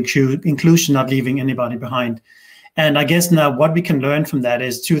real inclusion, not leaving anybody behind. And I guess now what we can learn from that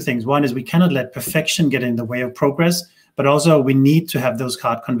is two things. One is we cannot let perfection get in the way of progress, but also we need to have those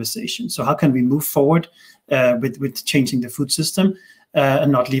hard conversations. So how can we move forward with changing the food system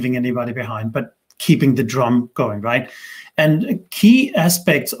and not leaving anybody behind, but keeping the drum going, right? And key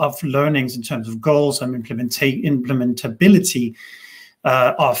aspects of learnings in terms of goals and implementability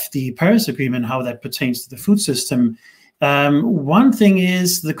of the Paris Agreement, how that pertains to the food system. One thing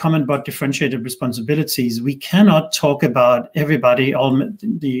is the common but differentiated responsibilities. We cannot talk about everybody, all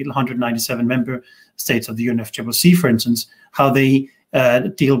the 197 member states of the UNFCCC, for instance, how they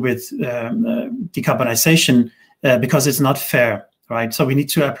deal with decarbonization because it's not fair. Right, so we need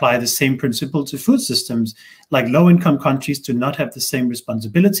to apply the same principle to food systems. Like low-income countries do not have the same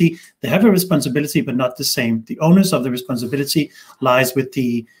responsibility. They have a responsibility, but not the same. The onus of the responsibility lies with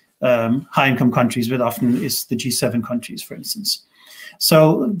the high-income countries, but often is the G7 countries, for instance.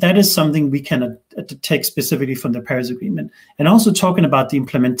 So that is something we can take specifically from the Paris Agreement. And also talking about the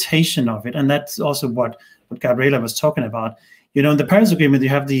implementation of it, and that's also what Gabriela was talking about. You know, in the Paris Agreement, you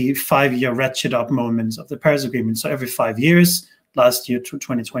have the 5-year ratchet up moments of the Paris Agreement. So every 5 years, last year,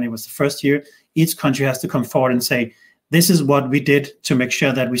 2020 was the first year, each country has to come forward and say, this is what we did to make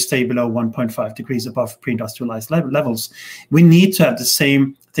sure that we stay below 1.5 degrees above pre-industrialized levels. We need to have the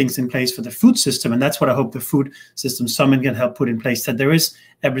same things in place for the food system. And that's what I hope the Food System Summit can help put in place, that there is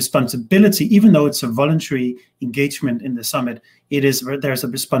a responsibility, even though it's a voluntary engagement in the summit, there's a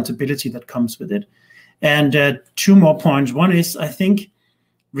responsibility that comes with it. And two more points. One is, I think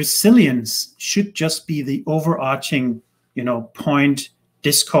resilience should just be the overarching point,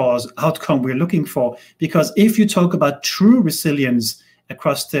 discourse, outcome we're looking for. Because if you talk about true resilience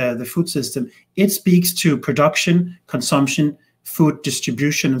across the food system, it speaks to production, consumption, food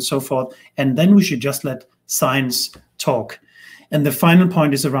distribution, and so forth. And then we should just let science talk. And the final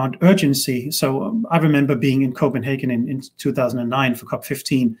point is around urgency. So I remember being in Copenhagen in 2009 for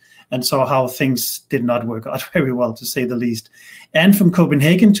COP15 and saw how things did not work out very well, to say the least. And from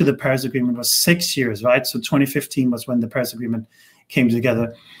Copenhagen to the Paris Agreement was 6 years, right? So 2015 was when the Paris Agreement came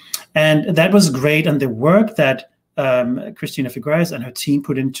together. And that was great. And the work that Cristina Figueres and her team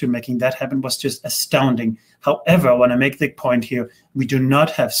put into making that happen was just astounding. However, I want to make the point here, we do not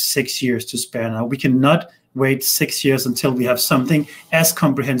have 6 years to spare now. We cannot wait 6 years until we have something as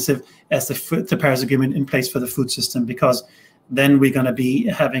comprehensive as the Paris Agreement in place for the food system, because then we're going to be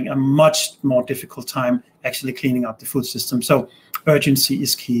having a much more difficult time actually cleaning up the food system. So urgency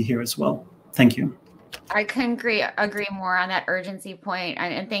is key here as well. Thank you. I couldn't agree more on that urgency point.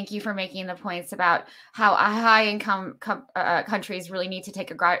 And thank you for making the points about how high-income countries really need to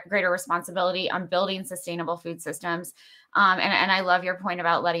take a greater responsibility on building sustainable food systems. And I love your point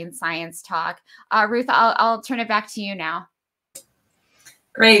about letting science talk. Ruth, I'll turn it back to you now.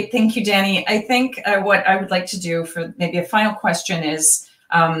 Great. Thank you, Danny. I think what I would like to do for maybe a final question is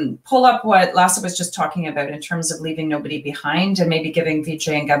pull up what Lasse was just talking about in terms of leaving nobody behind, and maybe giving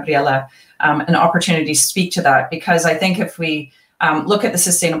Vijay and Gabriela an opportunity to speak to that. Because I think if we look at the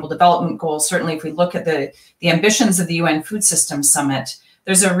Sustainable Development Goals, certainly if we look at the ambitions of the UN Food System Summit,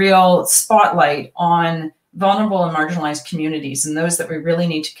 there's a real spotlight on vulnerable and marginalized communities, and those that we really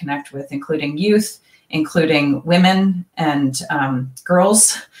need to connect with, including youth, including women and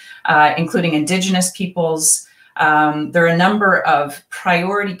girls, including Indigenous peoples. There are a number of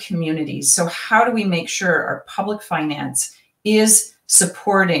priority communities. So how do we make sure our public finance is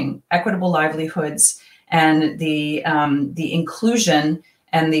supporting equitable livelihoods and the inclusion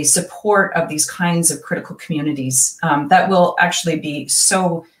and the support of these kinds of critical communities that will actually be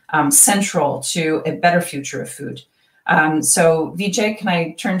so central to a better future of food? So Vijay, can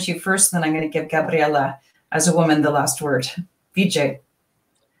I turn to you first? Then I'm going to give Gabriela, as a woman, the last word. Vijay.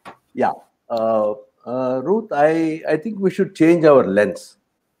 Yeah. Ruth, I think we should change our lens.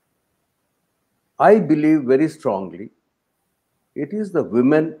 I believe very strongly it is the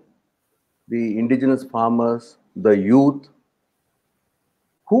women, the indigenous farmers, the youth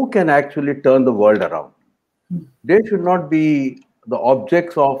who can actually turn the world around. They should not be the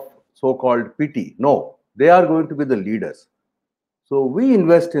objects of so-called pity. No, they are going to be the leaders. So we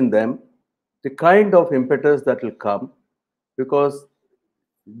invest in them, the kind of impetus that will come, because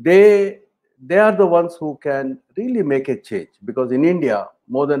they are the ones who can really make a change. Because in India,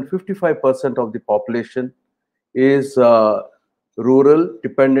 more than 55% of the population is rural,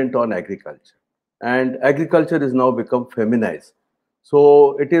 dependent on agriculture. And agriculture is now become feminized.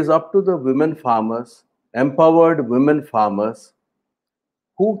 So it is up to the women farmers, empowered women farmers,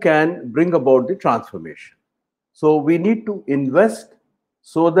 who can bring about the transformation. So we need to invest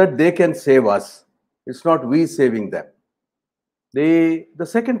so that they can save us. It's not we saving them. The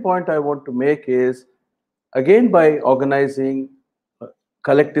second point I want to make is, again, by organizing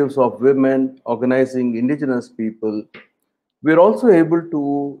collectives of women, organizing indigenous people, we're also able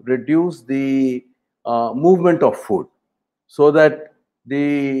to reduce the movement of food, so that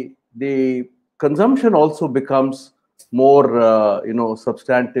the consumption also becomes more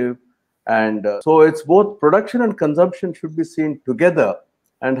substantive. And so it's both production and consumption should be seen together,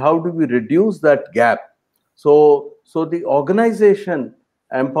 and how do we reduce that gap. So the organization,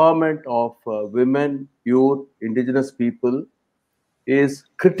 empowerment of women, youth, indigenous people is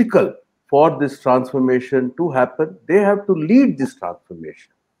critical for this transformation to happen. They have to lead this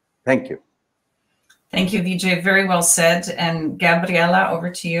transformation. Thank you. Thank you, Vijay. Very well said. And Gabriela, over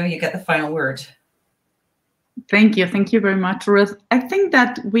to you. You get the final word. Thank you. Thank you very much, Ruth. I think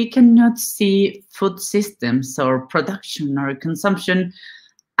that we cannot see food systems or production or consumption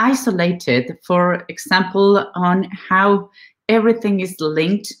isolated, for example, on how everything is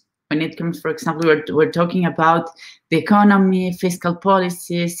linked when it comes, for example, we're talking about the economy, fiscal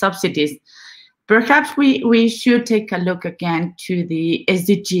policy, subsidies. Perhaps we should take a look again to the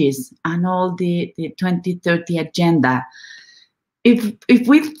SDGs and all the 2030 agenda. If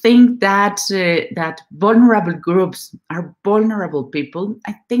we think that that vulnerable groups are vulnerable people,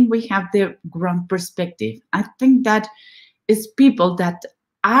 I think we have the wrong perspective. I think that it's people that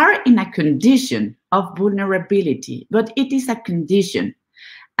are in a condition of vulnerability, but it is a condition.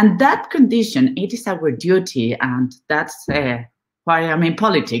 And that condition, it is our duty, and that's why I'm in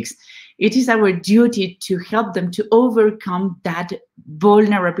politics. It is our duty to help them to overcome that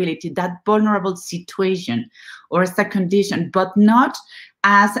vulnerability, that vulnerable situation, or as a condition, but not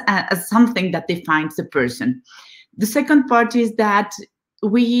as something that defines the person. The second part is that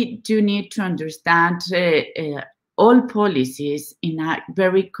we do need to understand all policies in a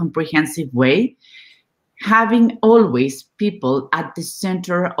very comprehensive way, having always people at the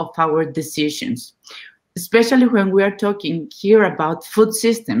center of our decisions. Especially when we are talking here about food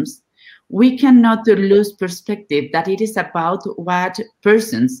systems, we cannot lose perspective that it is about what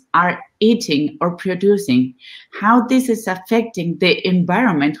persons are eating or producing, how this is affecting the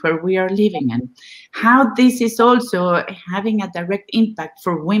environment where we are living in, how this is also having a direct impact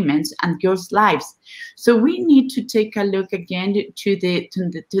for women's and girls' lives. So we need to take a look again to the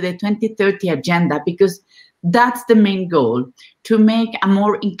 2030 agenda, because that's the main goal, to make a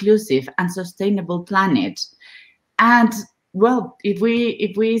more inclusive and sustainable planet. And well, if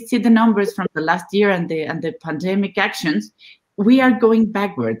we see the numbers from the last year and the pandemic actions, we are going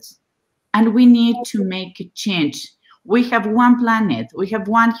backwards, and we need to make a change. We have one planet, we have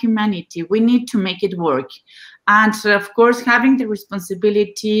one humanity, we need to make it work. And of course, having the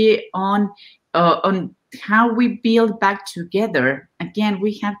responsibility on how we build back together, again,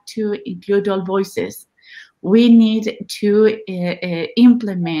 we have to include all voices. We need to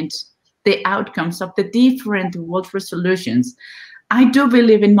implement the outcomes of the different world resolutions. I do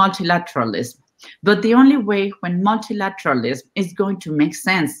believe in multilateralism, but the only way when multilateralism is going to make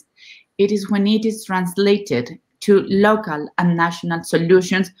sense, it is when it is translated to local and national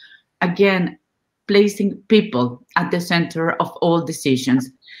solutions, again, placing people at the center of all decisions.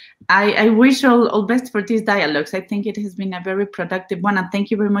 I wish all best for these dialogues. I think it has been a very productive one, and thank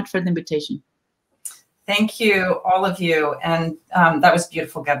you very much for the invitation. Thank you, all of you. And that was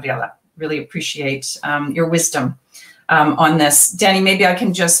beautiful, Gabriela. Really appreciate your wisdom on this. Danny, maybe I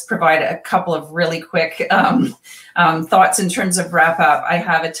can just provide a couple of really quick thoughts in terms of wrap up. I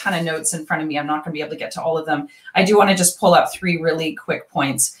have a ton of notes in front of me. I'm not going to be able to get to all of them. I do want to just pull up three really quick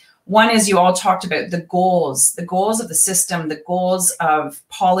points. One is, you all talked about the goals of the system, the goals of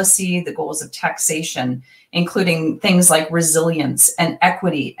policy, the goals of taxation, including things like resilience and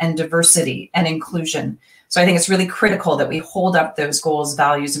equity and diversity and inclusion. So I think it's really critical that we hold up those goals,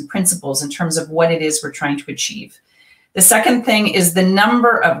 values, and principles in terms of what it is we're trying to achieve. The second thing is the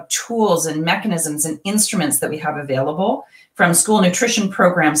number of tools and mechanisms and instruments that we have available, from school nutrition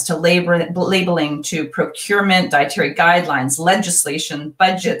programs to labeling to procurement, dietary guidelines, legislation,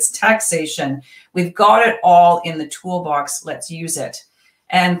 budgets, taxation. We've got it all in the toolbox. Let's use it.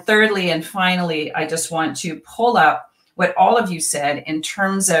 And thirdly and finally, I just want to pull up what all of you said in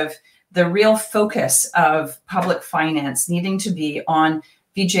terms of the real focus of public finance needing to be on,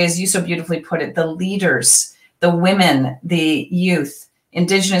 Vijay, as you so beautifully put it, the leaders, the women, the youth,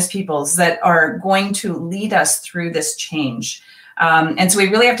 Indigenous peoples that are going to lead us through this change. And so we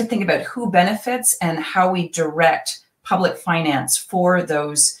really have to think about who benefits and how we direct public finance for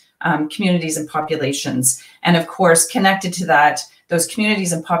those communities and populations. And of course, connected to that, those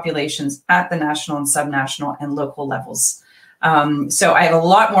communities and populations at the national and subnational and local levels. So I have a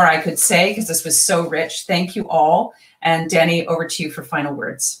lot more I could say because this was so rich. Thank you all. And Danny, over to you for final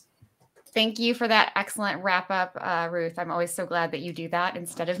words. Thank you for that excellent wrap up, Ruth. I'm always so glad that you do that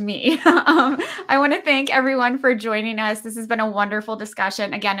instead of me. I want to thank everyone for joining us. This has been a wonderful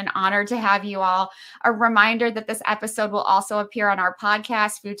discussion. Again, an honor to have you all. A reminder that this episode will also appear on our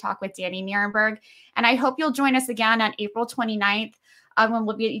podcast, Food Talk with Danny Nierenberg. And I hope you'll join us again on April 29th when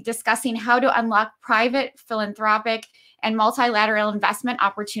we'll be discussing how to unlock private, philanthropic, and multilateral investment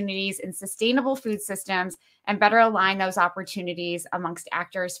opportunities in sustainable food systems and better align those opportunities amongst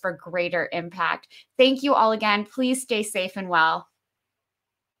actors for greater impact. Thank you all again. Please stay safe and well.